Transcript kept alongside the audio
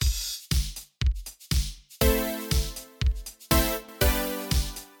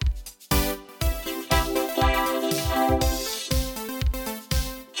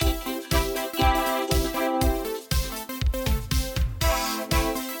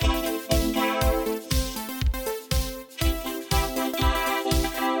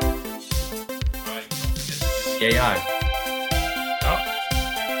AI. Oh.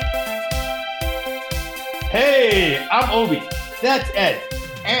 Hey, I'm Obi. That's Ed.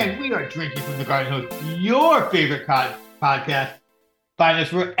 And we are drinking from the Garden Host, your favorite podcast. Find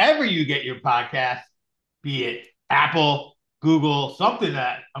us wherever you get your podcasts, be it Apple, Google, something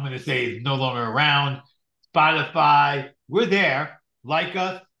that I'm going to say is no longer around, Spotify. We're there. Like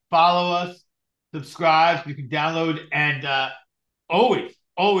us, follow us, subscribe. You can download and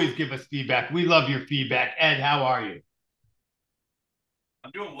always give us feedback. We love your feedback. Ed, how are you?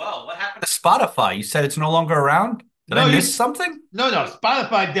 I'm doing well. What happened to Spotify? You said it's no longer around? Did I No, miss something? no.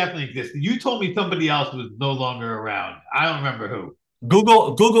 Spotify definitely exists. You told me somebody else was no longer around. I don't remember who.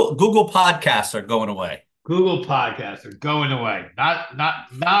 Google Podcasts are going away. Google Podcasts are going away.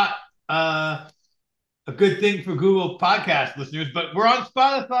 Not uh, a good thing for Google Podcast listeners, but we're on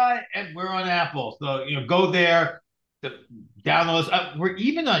Spotify and we're on Apple. So go there, download us. We're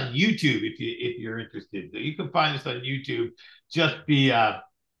even on YouTube if you're interested. So you can find us on YouTube. Just be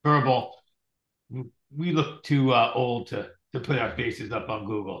verbal. We look too old to put our faces up on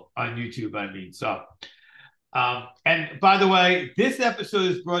Google, on YouTube, I mean. So, and by the way, this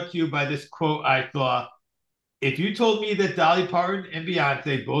episode is brought to you by this quote I saw. If you told me that Dolly Parton and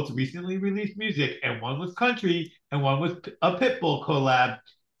Beyonce both recently released music and one was country and one was a Pitbull collab,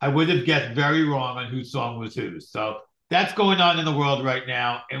 I would have guessed very wrong on whose song was whose. So that's going on in the world right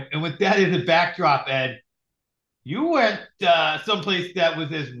now. And with that as a backdrop, Ed, you went someplace that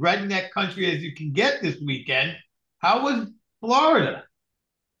was as redneck country as you can get this weekend. How was Florida?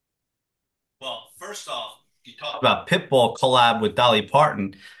 Well, first off, you talked about Pitbull collab with Dolly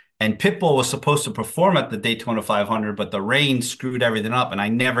Parton, and Pitbull was supposed to perform at the Daytona 500, but the rain screwed everything up, and I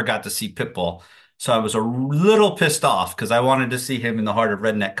never got to see Pitbull. So I was a little pissed off because I wanted to see him in the heart of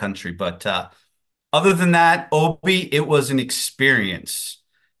redneck country. But other than that, Obi, it was an experience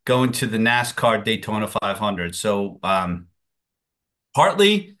going to the NASCAR Daytona 500. So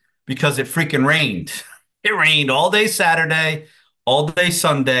partly because it freaking rained. It rained all day Saturday, all day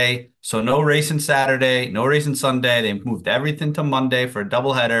Sunday. So no racing Saturday, no racing Sunday. They moved everything to Monday for a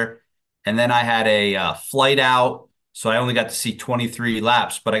doubleheader. And then I had a flight out. So I only got to see 23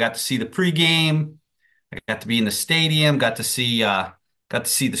 laps, but I got to see the pregame. I got to be in the stadium, got to see the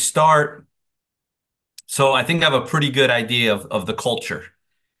start. So I think I have a pretty good idea of the culture.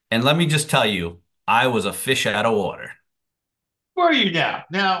 And let me just tell you, I was a fish out of water. Where are you now?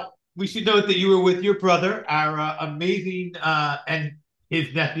 Now, we should note that you were with your brother, our amazing, and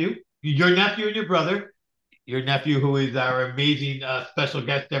his nephew, your nephew and your nephew who is our amazing special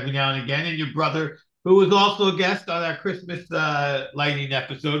guest every now and again, and your brother who was also a guest on our Christmas lighting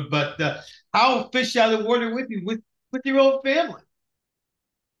episode. But how fish out of water with you, with your own family?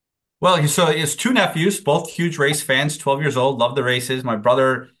 Well, so it's two nephews, both huge race fans, 12 years old, love the races. My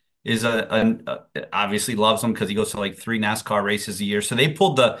brother is obviously loves them because he goes to like three NASCAR races a year. So they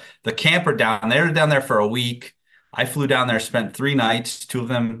pulled the camper down. They were down there for a week. I flew down there, spent 3 nights, two of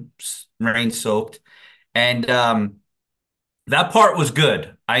them rain soaked. And that part was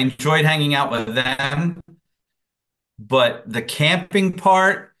good. I enjoyed hanging out with them. But the camping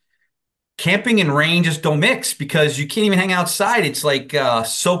and rain just don't mix because you can't even hang outside. It's like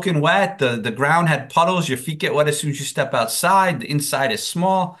soaking wet. The ground had puddles. Your feet get wet as soon as you step outside. The inside is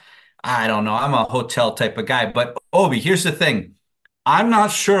small. I don't know. I'm a hotel type of guy. But Obi, here's the thing. I'm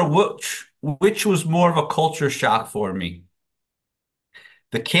not sure which was more of a culture shock for me.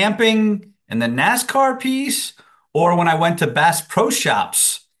 The camping and the NASCAR piece, or when I went to Bass Pro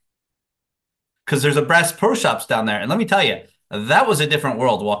Shops, because there's a Bass Pro Shops down there. And let me tell you, that was a different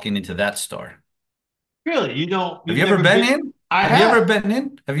world walking into that store. Really, Have you've you ever never been been? in? I Have you ever have. been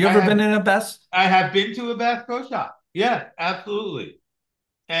in? Have you I ever have. been in a Bass? I have been to a Bass Pro Shop. Yeah, absolutely.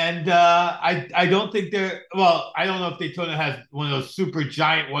 And I don't think they're well. I don't know if Daytona has one of those super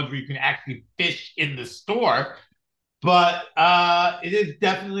giant ones where you can actually fish in the store, but it is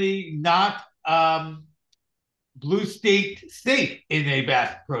definitely not blue state safe in a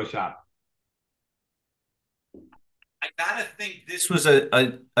Bass Pro Shop. I gotta think this was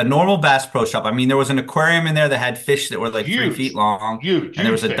a normal Bass Pro Shop. I mean, there was an aquarium in there that had fish that were like 3 feet Huge, long, huge, and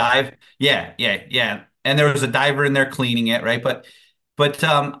there huge was a fish. dive. Yeah, yeah, yeah. And there was a diver in there cleaning it, right? But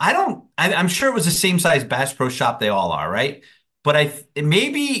I don't. I'm sure it was the same size Bass Pro Shop they all are, right? But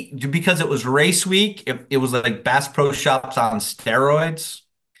maybe because it was race week, it was like Bass Pro Shops on steroids.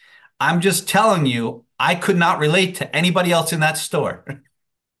 I'm just telling you, I could not relate to anybody else in that store.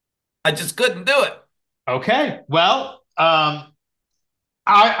 I just couldn't do it. Okay, well, I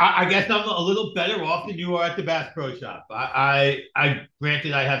guess I'm a little better off than you are at the Bass Pro Shop. I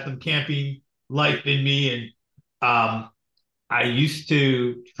granted I have some camping life in me, and I used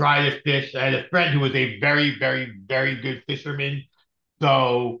to try to fish. I had a friend who was a very, very, very good fisherman.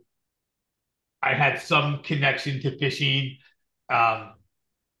 So I had some connection to fishing. Um,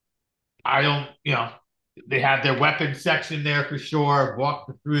 I don't, they have their weapons section there for sure.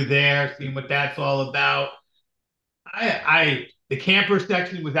 Walked through there, seeing what that's all about. The camper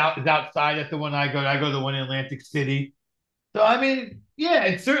section is outside at the one I go. I go to the one in Atlantic City. So I mean, yeah,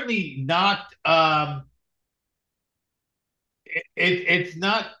 it's certainly not. It's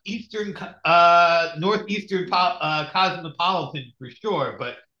not eastern, northeastern cosmopolitan for sure,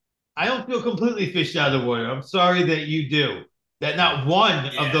 but I don't feel completely fished out of the water. I'm sorry that you do. That not one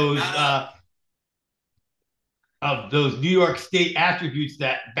Yeah, not a of those New York State attributes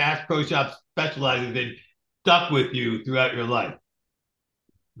that Bass Pro Shop specializes in stuck with you throughout your life.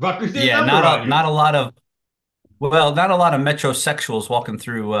 Rutgers did a yeah, number on you. not a lot of well, not a lot of metrosexuals walking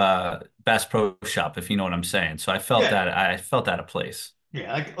through Bass Pro Shop, if you know what I'm saying. So Yeah, I felt out of place.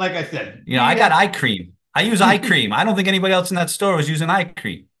 yeah. Like I said, You know, I got eye cream. I use eye cream. I don't think anybody else in that store was using eye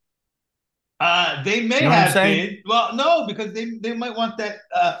cream. They may You know what I'm have saying? been. Well, no, because they might want that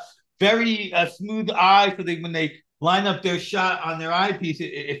very smooth eye, so they when they line up their shot on their eyepiece,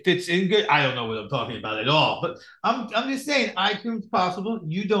 it fits in good. I don't know what I'm talking about at all, but I'm just saying, eye cream's possible.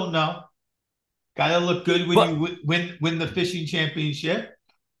 You don't know. Got to look good when you But win the fishing championship.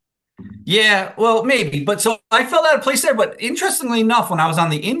 yeah, well, maybe. But so I felt out of place there. But interestingly enough, when I was on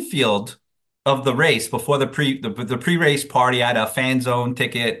the infield of the race before the pre-race party, I had a fan zone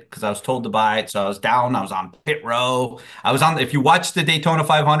ticket because I was told to buy it. So I was down. I was on pit row. I was on. If you watch the Daytona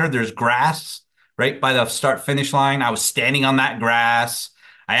 500, there's grass right by the start finish line. I was standing on that grass.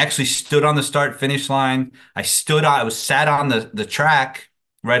 I actually stood on the start finish line. I was sat on the track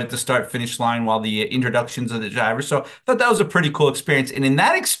right at the start finish line while the introductions of the drivers. So I thought that was a pretty cool experience. And in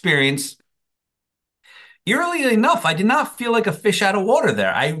that experience, eerily enough, I did not feel like a fish out of water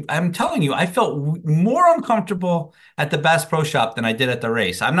there. I'm telling you, I felt more uncomfortable at the Bass Pro Shop than I did at the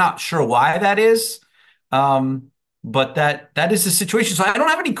race. I'm not sure why that is. But that is the situation. So I don't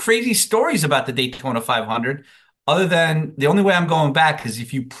have any crazy stories about the Daytona 500 other than the only way I'm going back is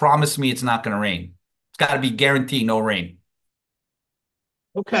if you promise me it's not going to rain. It's got to be guaranteed no rain.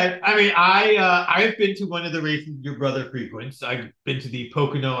 Okay. I mean, I've been to one of the races your brother frequents. I've been to the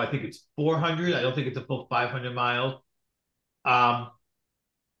Pocono. I think it's 400. I don't think it's a full 500 miles. Um,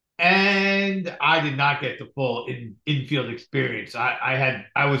 and I did not get the full infield experience. I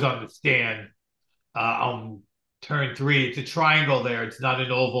was on the stand on turn three. It's a triangle there. It's not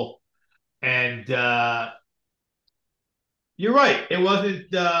an oval. And you're right. It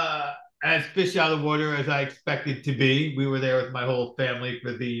wasn't as fish out of water as I expected to be. We were there with my whole family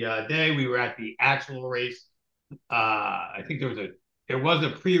for the day. We were at the actual race. I think there was a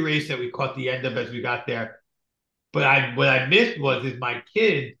pre-race that we caught the end of as we got there. But I what I missed was is my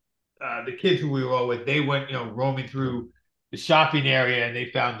kids, the kids who we were all with, they went roaming through the shopping area and they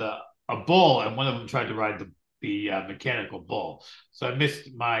found a bull and one of them tried to ride the mechanical bull. So I missed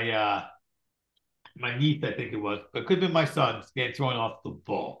my niece, I think it was, but it could have been my son getting thrown off the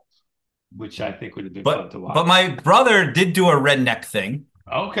bull, which I think would have been fun to But watch. my brother did do a redneck thing.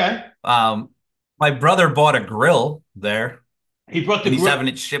 Okay. Um, my brother bought a grill there, He brought the and he's grill. having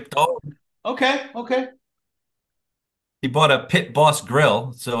it shipped over. Okay. Okay. He bought a Pit Boss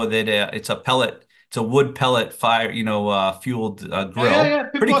grill, so that it's a wood pellet fire, fueled Yeah, yeah, grill. yeah.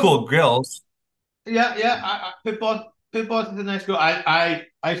 Pit Pretty boss. cool grills. Yeah, yeah. Pit boss is a nice grill. I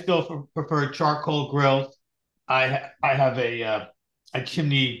still prefer charcoal grills. I have a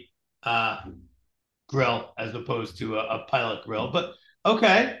chimney uh, grill as opposed to a pilot grill. But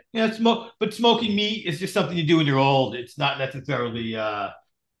okay, yeah, but smoking meat is just something you do when you're old. It's not necessarily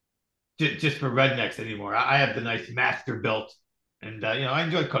just for rednecks anymore. I have the nice master built, and I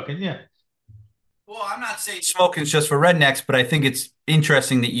enjoy cooking. Yeah. Well, I'm not saying smoking's just for rednecks, but I think it's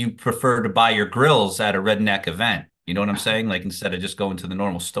interesting that you prefer to buy your grills at a redneck event. You know what I'm saying? Like instead of just going to the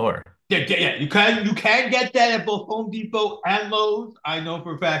normal store. Yeah, yeah, yeah. You can get that at both Home Depot and Lowe's. I know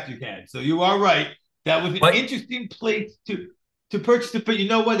for a fact you can. So you are right. That was an But interesting place to purchase it. But you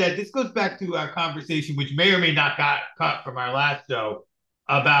know what, Ed? This goes back to our conversation, which may or may not got cut from our last show,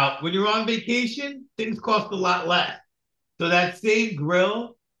 about when you're on vacation, things cost a lot less. So that same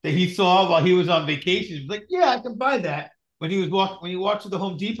grill that he saw while he was on vacation, he was like, "Yeah, I can buy that." When he walked to the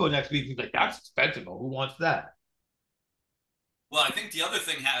Home Depot next week, he's like, "That's expensive. Who wants that?" well, I think the other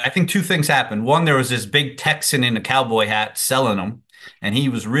thing happened. I think two things happened. One, there was this big Texan in a cowboy hat selling them, and he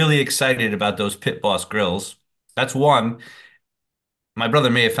was really excited about those Pit Boss grills. That's one. My brother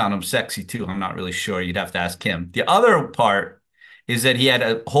may have found them sexy too. I'm not really sure. You'd have to ask him. The other part is that he had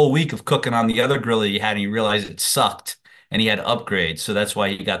a whole week of cooking on the other grill that he had, and he realized it sucked. and he had upgrades. So that's why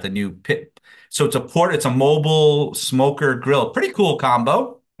he got the new pit. So it's a mobile smoker grill. Pretty cool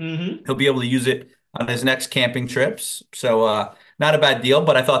combo. Hmm. He'll be able to use it on his next camping trips. So not a bad deal,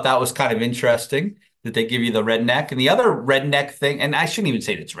 but I thought that was kind of interesting that they give you the redneck. And the other redneck thing, and I shouldn't even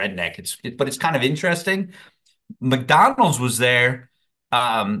say it's redneck, but it's kind of interesting. McDonald's was there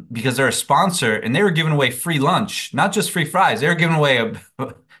because they're a sponsor, and they were giving away free lunch, not just free fries. They were giving away a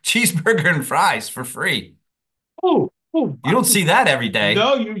cheeseburger and fries for free. Oh, You don't see that every day.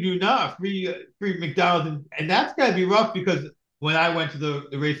 no, you do not. Free McDonald's, and that's got to be rough because when I went to the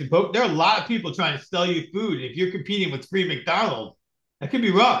race in Poke, there are a lot of people trying to sell you food. If you're competing with free McDonald's, that could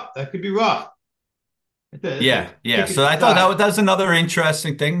be rough. That could be rough. It's a Yeah, yeah. kick in So the I thought side. that was another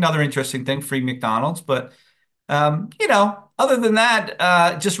interesting thing. Another interesting thing, free McDonald's. But other than that,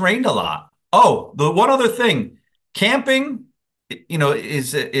 it just rained a lot. Oh, the one other thing, camping,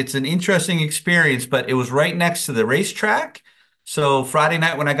 it's an interesting experience, but it was right next to the racetrack. So Friday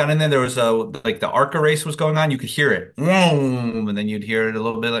night when I got in there, there was a like the ARCA race was going on. You could hear it, boom, and then you'd hear it a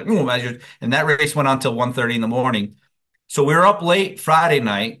little bit like, boom, and that race went on till 1:30 in the morning. So we were up late Friday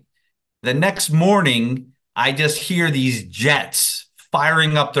night. The next morning, I just hear these jets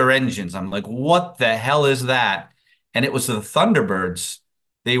firing up their engines. I'm like, what the hell is that? And it was the Thunderbirds.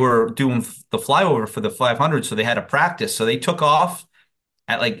 They were doing the flyover for the 500, so they had to practice. So they took off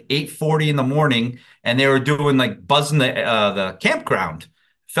at like 8:40 in the morning, and they were doing like buzzing the campground.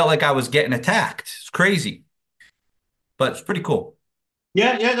 Felt like I was getting attacked. It's crazy, but it's pretty cool.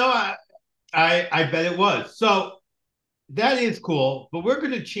 Yeah, yeah, no, I bet it was. So that is cool, but we're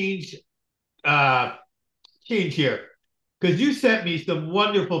going to uh change here because you sent me some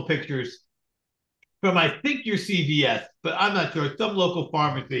wonderful pictures from I think your CVS, but I'm not sure, some local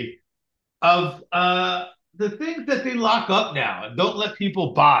pharmacy of the things that they lock up now and don't let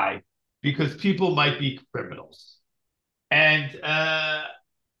people buy because people might be criminals. And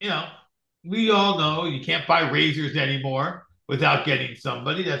you know, we all know you can't buy razors anymore without getting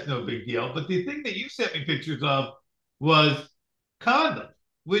somebody. That's no big deal. But the thing that you sent me pictures of was condoms,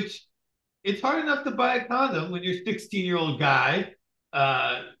 which it's hard enough to buy a condom when you're a 16-year-old guy,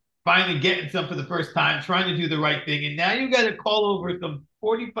 uh, finally getting some for the first time, trying to do the right thing. And now you got to call over some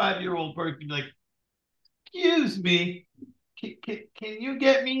 45-year-old person like, excuse me, can you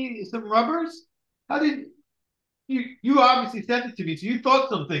get me some rubbers? How did you obviously sent it to me, so you thought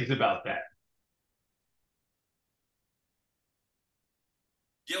some things about that.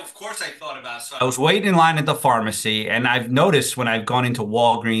 Yeah, of course I thought about it. So I was waiting in line at the pharmacy, and I've noticed when I've gone into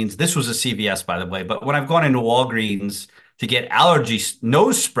Walgreens, this was a CVS, by the way, but when I've gone into Walgreens to get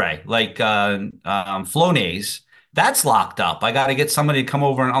nose spray, like Flonase, that's locked up. I got to get somebody to come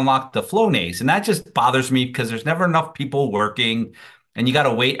over and unlock the Flonase, and that just bothers me because there's never enough people working, and you got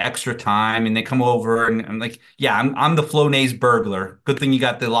to wait extra time, and they come over, and I'm like, yeah, I'm the Flonase burglar. Good thing you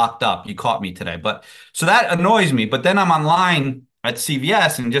got the locked up. You caught me today, but so that annoys me. But then I'm online at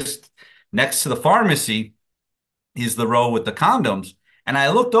CVS, and just next to the pharmacy is the row with the condoms. And I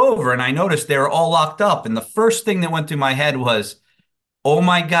looked over and I noticed they were all locked up. And the first thing that went through my head was, oh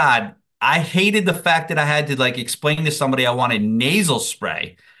my God, I hated the fact that I had to like explain to somebody I wanted nasal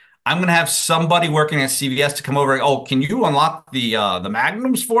spray. I'm gonna have somebody working at CVS to come over. Oh, can you unlock the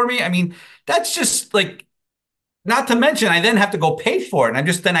magnums for me? I mean, that's just like not to mention, I then have to go pay for it.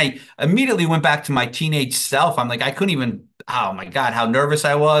 And I immediately went back to my teenage self. I'm like, I couldn't even, oh my God, how nervous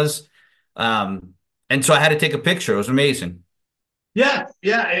I was. Um, and so I had to take a picture. It was amazing. Yeah,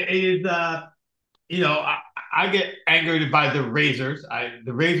 yeah, it is. You know, I get angered by the razors.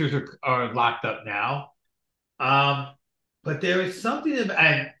 The razors are locked up now. Um, but there is something about,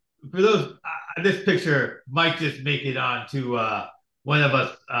 and for those, this picture might just make it on to one of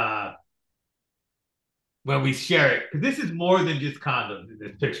us when we share it. Because this is more than just condoms in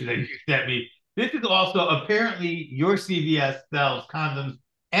this picture that you sent me. This is also apparently your CVS sells condoms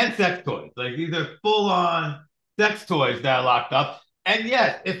and sex toys. Like these are full on sex toys that are locked up. And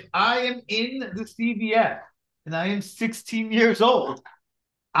yes, if I am in the CVS and I am 16 years old,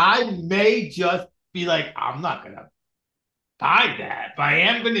 I may just be like, I'm not going to buy that, but I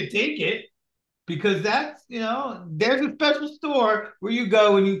am going to take it because that's, there's a special store where you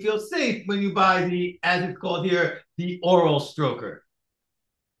go and you feel safe when you buy the, as it's called here, the oral stroker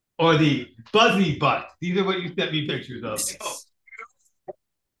or the buzzy butt. These are what you sent me pictures of. So,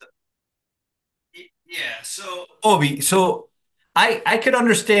 yeah, so Obi, so I could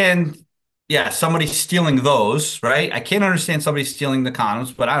understand, yeah, somebody stealing those, right? I can't understand somebody stealing the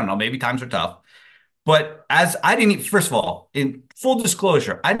condoms, but I don't know, maybe times are tough. But as I didn't, first of all, in full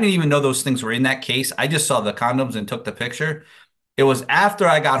disclosure, I didn't even know those things were in that case. I just saw the condoms and took the picture. It was after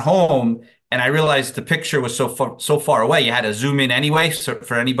I got home And I realized the picture was so far away, you had to zoom in anyway so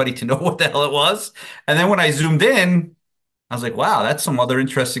for anybody to know what the hell it was. And then when I zoomed in, I was like, wow, that's some other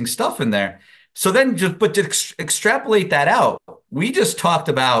interesting stuff in there. So then just but to extrapolate that out, we just talked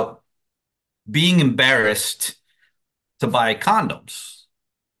about being embarrassed to buy condoms.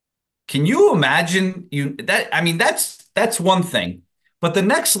 Can you imagine you that I mean that's one thing. But the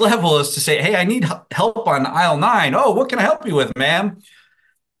next level is to say, "Hey, I need help on aisle 9. Oh, what can I help you with, ma'am?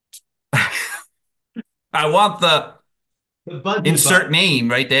 I want the The buzzy insert butt. name,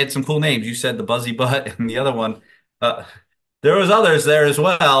 right? They had some cool names. You said the Buzzy Butt and the other one. Uh, there was others there as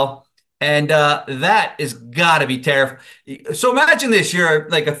well. And that is got to be terrifying. So imagine this. You're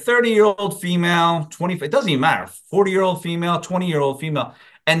like a 30-year-old female, 20, it doesn't even matter, 40-year-old female, 20-year-old female.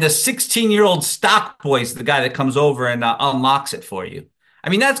 And the 16-year-old stock boy is the guy that comes over and unlocks it for you. I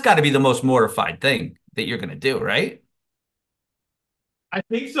mean, that's got to be the most mortified thing that you're going to do, right? I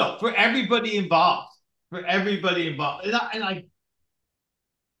think so for everybody involved. For everybody involved, and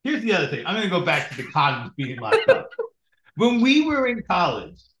here's the other thing. I'm going to go back to the condoms being locked up. When we were in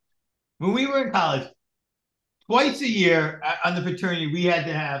college, when we were in college, twice a year on the fraternity, we had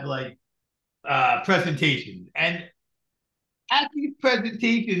to have like presentations. And at these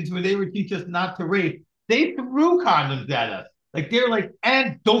presentations, when they would teach us not to rape, they threw condoms at us. Like they're like,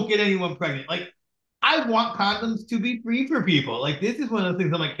 and don't get anyone pregnant. Like I want condoms to be free for people. Like this is one of the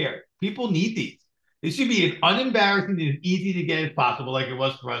things I'm like, care. People need these. It should be as unembarrassing and as easy to get as possible, like it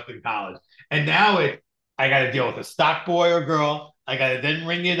was for us in college. And now I got to deal with a stock boy or girl. I got to then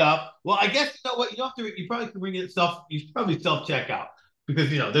ring it up. Well, I guess you know what? You don't have to. You probably can ring it self. You should probably self check out because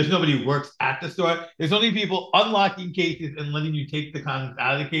there's nobody who works at the store. There's only people unlocking cases and letting you take the condoms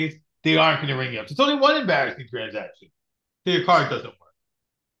out of the case. They aren't going to ring you up. So it's only one embarrassing transaction. So your card doesn't work.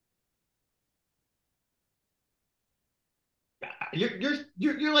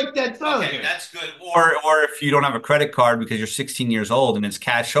 You're like that son Okay, here. that's good. Or if you don't have a credit card because you're 16 years old and it's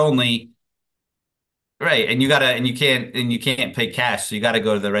cash only, right? And you can't pay cash, so you got to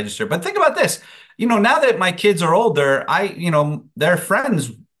go to the register. But think about this. Now that my kids are older, their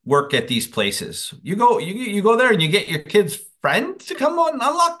friends work at these places. You go there and you get your kid's friend to come on and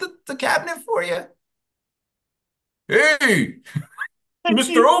unlock the cabinet for you. Hey,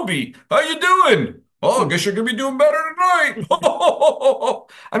 Mr. Obi, how you doing? Oh, I guess you're gonna be doing better tonight.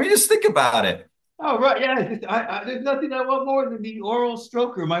 I mean, just think about it. Oh right, yeah. There's nothing I want more than the oral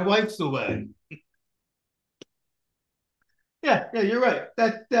stroker. My wife's away. Yeah, yeah, you're right.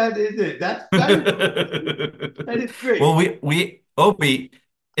 That is it. That is Well, great. we Obi,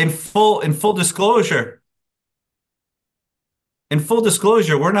 in full disclosure,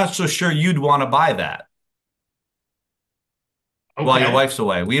 we're not so sure you'd want to buy that while your Okay, wife's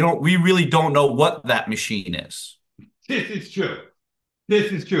away. We really don't know what that machine is. this is true.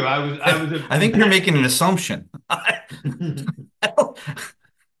 This is true. I was I think you're making an assumption. and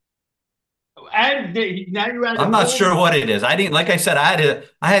now you're at a I'm not whole. sure what it is. I didn't, like I said, I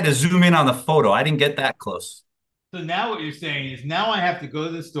had to zoom in on the photo. I didn't get that close. So now what you're saying is now I have to go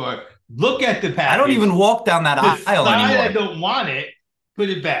to the store, look at the I don't package, even walk down that decide aisle I anymore. don't want it, put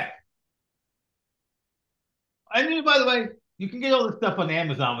it back. I mean, by the way, you can get all this stuff on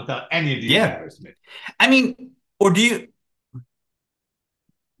Amazon without any of the Yeah. embarrassment. I mean, or do you,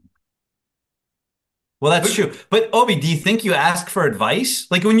 well, that's But true. But Obi, do you think you ask for advice?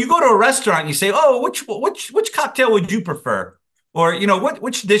 Like when you go to a restaurant, you say, "Oh, which cocktail would you prefer?" Or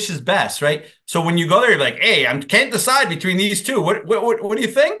which dish is best, right? So when you go there, you're like, "Hey, I can't decide between these two. What do you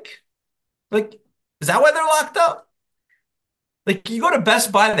think?" Like, is that why they're locked up? Like you go to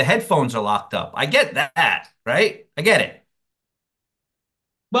Best Buy, the headphones are locked up. I get that, right? I get it.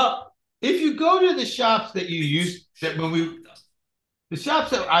 well, if you go to the shops that you used that when we the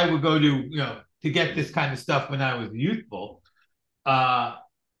shops that I would go to, to get this kind of stuff when I was youthful, uh,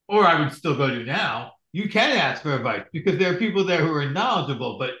 or I would still go to now, you can ask for advice because there are people there who are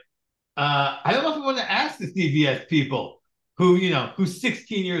knowledgeable. But I don't know if I want to ask the CVS people who's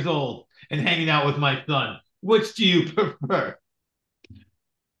 16 years old and hanging out with my son. Which do you prefer?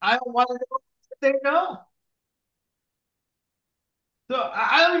 I don't want to know if they know. So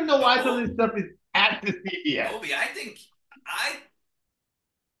I don't even know But why some of this stuff is at the CVS. Obi, I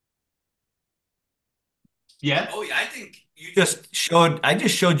Yes. I think I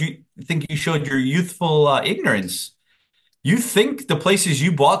just showed you, think you showed your youthful ignorance. You think the places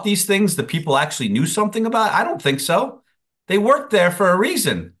you bought these things, the people actually knew something about? I don't think so. They worked there for a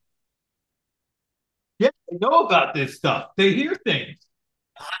reason. Yeah, they know about this stuff. They hear things.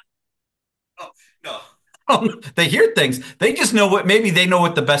 Oh, no. They hear things. They just know maybe they know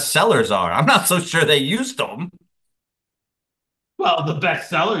what the best sellers are. I'm not so sure they used them. Well, the best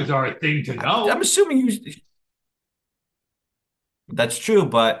sellers are a thing to I'm know. assuming you. That's true,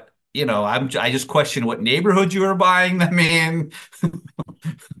 but I just question what neighborhood you were buying them in,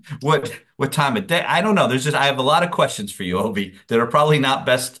 what time of day. I don't know. I have a lot of questions for you, Obi, that are probably not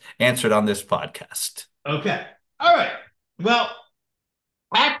best answered on this podcast. Okay. All right. Well,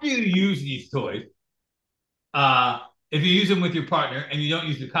 after you use these toys, uh, if you use them with your partner and you don't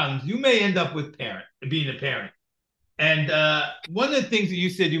use the condoms, you may end up with being a parent. And one of the things that you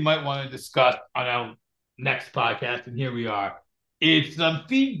said you might want to discuss on our next podcast, and here we are, is some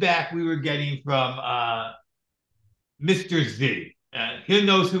feedback we were getting from Mr. Z. He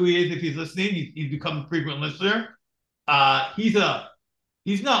knows who he is if he's listening. He's become a frequent listener. He's not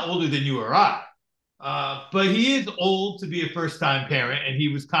older than you or I, but he is old to be a first time parent, and he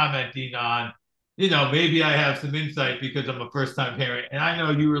was commenting on, maybe I have some insight because I'm a first time parent, and I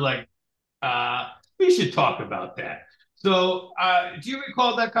know you were like, we should talk about that. So, do you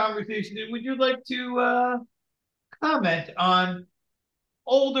recall that conversation? And would you like to comment on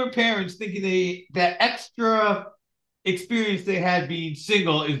older parents thinking that extra experience they had being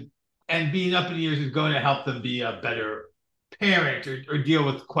single is and being up in the years is going to help them be a better parent or deal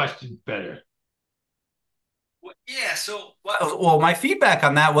with questions better? Yeah, so well, my feedback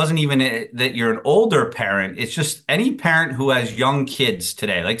on that wasn't even that you're an older parent. It's just any parent who has young kids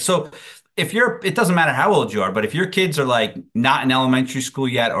today. Like, so it doesn't matter how old you are, but if your kids are like not in elementary school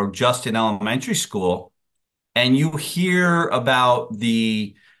yet or just in elementary school, and you hear about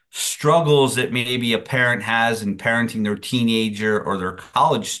the struggles that maybe a parent has in parenting their teenager or their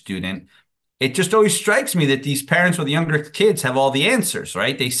college student, it just always strikes me that these parents with younger kids have all the answers,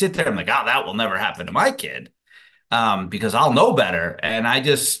 right? They sit there and like, oh, that will never happen to my kid, because I'll know better. And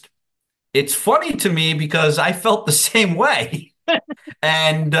it's funny to me because I felt the same way.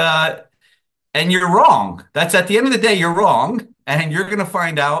 And and you're wrong. That's at the end of the day, you're wrong. And you're going to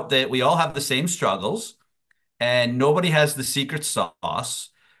find out that we all have the same struggles and nobody has the secret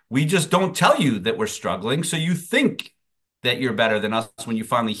sauce. We just don't tell you that we're struggling. So you think that you're better than us when you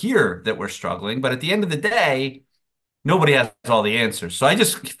finally hear that we're struggling. But at the end of the day, nobody has all the answers. So I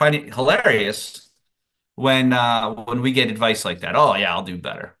just find it hilarious when we get advice like that. Oh yeah, I'll do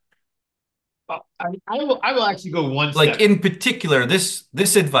better. I will actually go one Like step. in particular, this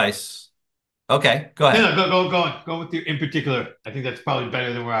advice. Okay, go No, ahead. no, go with you in particular. I think that's probably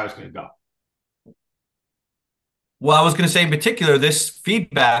better than where I was going to go. Well, I was going to say in particular, this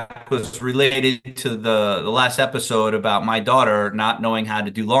feedback was related to the last episode about my daughter not knowing how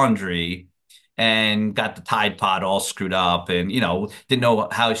to do laundry and got the Tide Pod all screwed up and, didn't know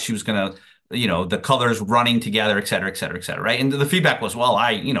how she was going to, the colors running together, et cetera, et cetera, et cetera. Right. And the feedback was, well,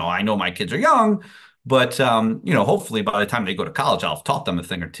 I know my kids are young, but, hopefully by the time they go to college, I'll have taught them a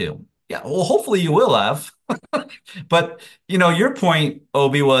thing or two. Yeah. Well, hopefully you will have. But, your point,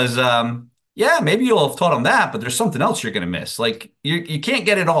 Obi, was, yeah, maybe you'll have taught them that, but there's something else you're going to miss. Like you can't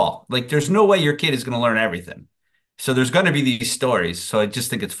get it all. Like there's no way your kid is going to learn everything. So there's going to be these stories. So I just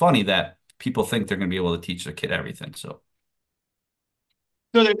think it's funny that people think they're going to be able to teach their kid everything. So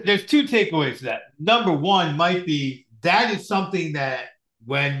So there's two takeaways to that. Number one might be that is something that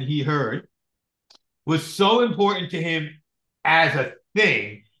when he heard was so important to him as a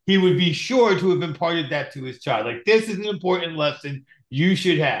thing, he would be sure to have imparted that to his child. Like, this is an important lesson you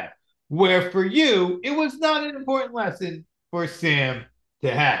should have. Where for you, it was not an important lesson for Sam to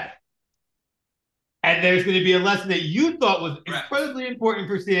have. And there's going to be a lesson that you thought was correct. incredibly important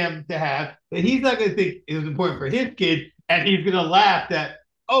for Sam to have that he's not going to think it was important for his kid. And he's going to laugh that,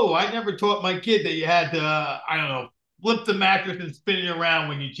 oh, I never taught my kid that you had to, I don't know, flip the mattress and spin it around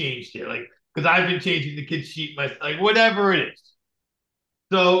when you changed it. Like, because I've been changing the kid's sheet myself, like whatever it is.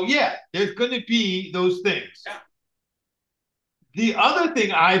 So, yeah, there's going to be those things. Yeah. The other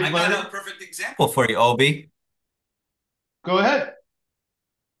thing I've I got learned, a perfect example for you, Obi. go ahead.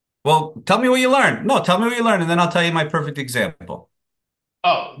 Well, tell me what you learned. No, tell me what you learned, and then I'll tell you my perfect example.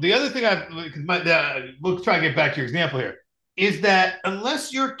 Oh, the other thing we'll try and get back to your example here, is that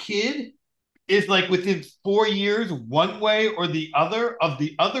unless your kid is like within 4 years, one way or the other of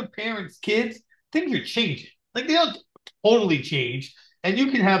the other parent's kids, things are changing. Like they don't totally change, and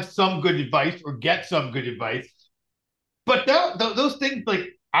you can have some good advice or get some good advice. But those things, like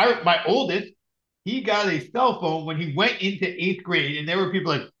my oldest, he got a cell phone when he went into eighth grade, and there were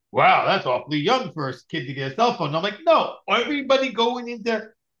people like, "Wow, that's awfully young for a kid to get a cell phone." And I'm like, "No, everybody going into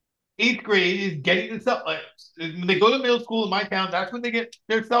eighth grade is getting the cell. Like, when they go to middle school in my town, that's when they get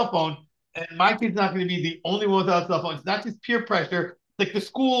their cell phone. And my kid's not going to be the only one without a cell phone. It's not just peer pressure. Like the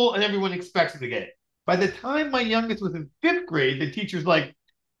school and everyone expects them to get it. By the time my youngest was in fifth grade, the teacher's like,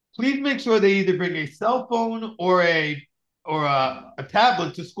 please make sure they either bring a cell phone or a a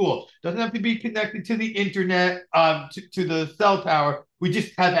tablet to school. Doesn't have to be connected to the internet, to the cell tower. We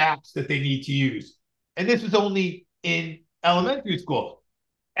just have apps that they need to use. And this was only in elementary school.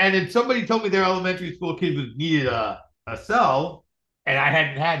 And then somebody told me their elementary school kid was needed a cell, and I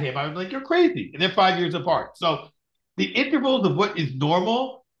hadn't had him. I was like, "You're crazy!" And they're 5 years apart. So the intervals of what is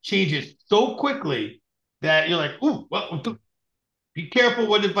normal changes so quickly that you're like, "Ooh, well, be careful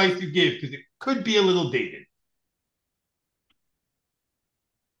what advice you give because it could be a little dated."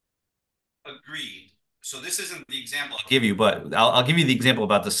 Agreed. So this isn't the example I'll give you, but I'll give you the example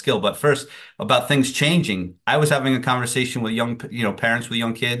about the skill. But first, about things changing. I was having a conversation with young, parents with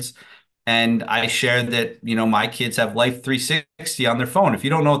young kids, and I shared that, my kids have Life 360 on their phone. If you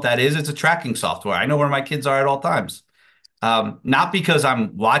don't know what that is, it's a tracking software. I know where my kids are at all times. Not because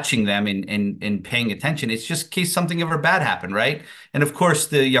I'm watching them and paying attention. It's just in case something ever bad happened, right? And of course,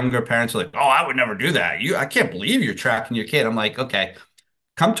 the younger parents are like, "Oh, I would never do that. I can't believe you're tracking your kid." I'm like, okay.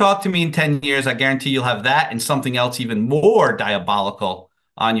 Come talk to me in 10 years. I guarantee you'll have that and something else even more diabolical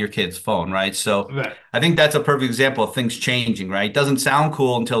on your kid's phone, right? So Right. I think that's a perfect example of things changing, right? Doesn't sound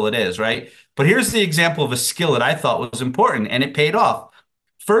cool until it is, right? But here's the example of a skill that I thought was important and it paid off.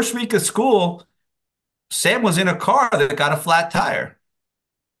 First week of school, Sam was in a car that got a flat tire.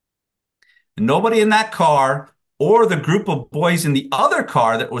 Nobody in that car or the group of boys in the other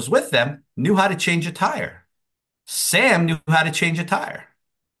car that was with them knew how to change a tire. Sam knew how to change a tire.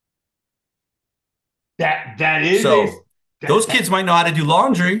 That is a So those kids might know how to do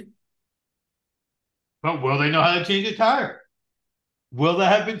laundry. but will they know how to change a tire? Will there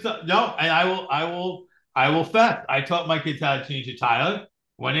have been some? No, and I will fess. I taught my kids how to change a tire.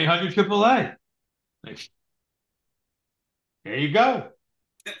 1-800 AAA. Like, there you go.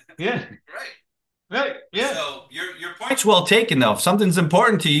 Yeah. Right. Right. Yeah. So your point's well taken though. If something's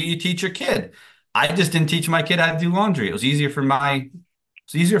important to you, you teach your kid. I just didn't teach my kid how to do laundry. It's easier for my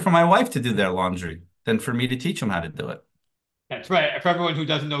wife to do their laundry than for me to teach them how to do it. That's right. For everyone who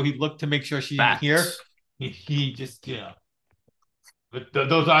doesn't know, he looked to make sure she didn't hear. Facts. He just, but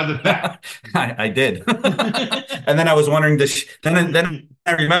those are the facts. I did. And then I was wondering, then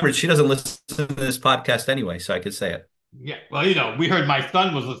I remembered she doesn't listen to this podcast anyway, so I could say it. Yeah. Well, we heard my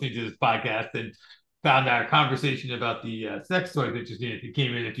son was listening to this podcast and found our conversation about the sex toys interesting. It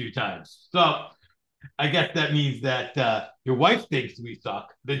came in a few times. So I guess that means that your wife thinks we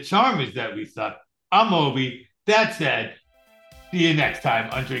suck. The charm is that we suck. I'm Obi. That said, see you next time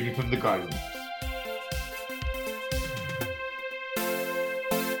on Drinking from the Garden.